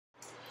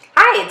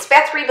Hi, it's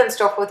Beth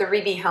Riebenstorf with the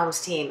Rebe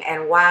Homes team,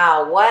 and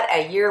wow, what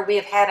a year we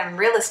have had in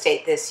real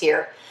estate this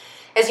year.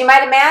 As you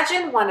might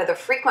imagine, one of the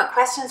frequent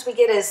questions we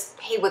get is,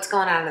 hey, what's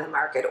going on in the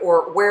market,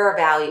 or where are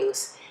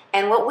values?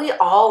 And what we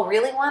all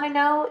really want to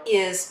know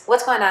is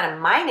what's going on in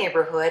my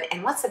neighborhood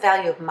and what's the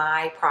value of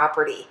my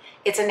property.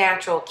 It's a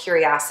natural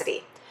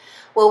curiosity.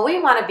 Well,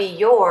 we want to be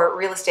your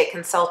real estate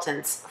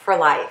consultants for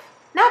life,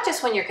 not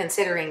just when you're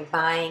considering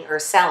buying or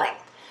selling.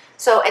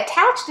 So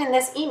attached in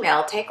this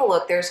email, take a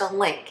look, there's a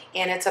link,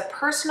 and it's a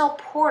personal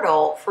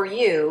portal for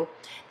you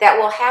that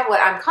will have what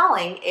I'm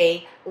calling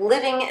a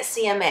living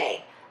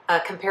CMA,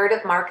 a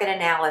comparative market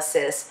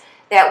analysis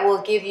that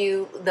will give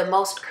you the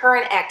most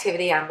current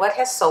activity on what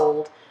has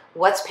sold,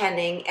 what's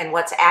pending, and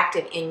what's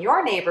active in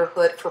your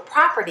neighborhood for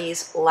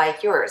properties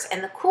like yours.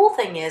 And the cool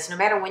thing is, no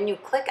matter when you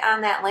click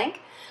on that link,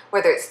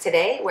 whether it's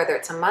today, whether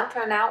it's a month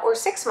from now, or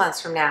 6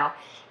 months from now,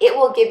 it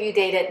will give you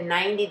data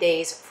 90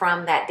 days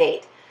from that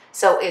date.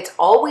 So it's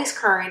always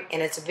current,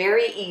 and it's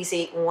very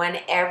easy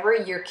whenever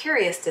you're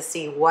curious to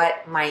see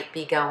what might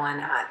be going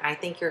on. I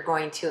think you're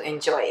going to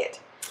enjoy it.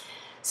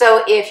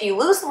 So if you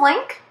lose the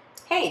link,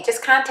 hey,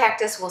 just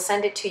contact us. We'll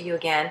send it to you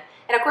again.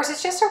 And of course,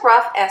 it's just a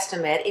rough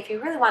estimate. If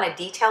you really want a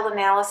detailed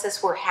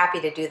analysis, we're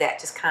happy to do that.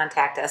 Just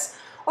contact us.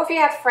 Or if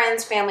you have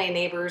friends, family, and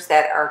neighbors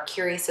that are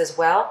curious as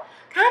well,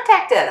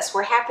 contact us.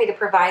 We're happy to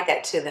provide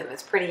that to them.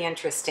 It's pretty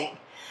interesting.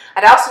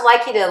 I'd also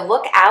like you to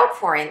look out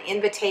for an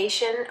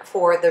invitation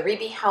for the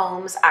Rebe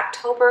Homes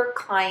October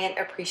Client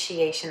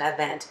Appreciation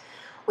Event.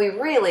 We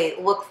really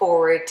look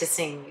forward to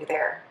seeing you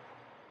there.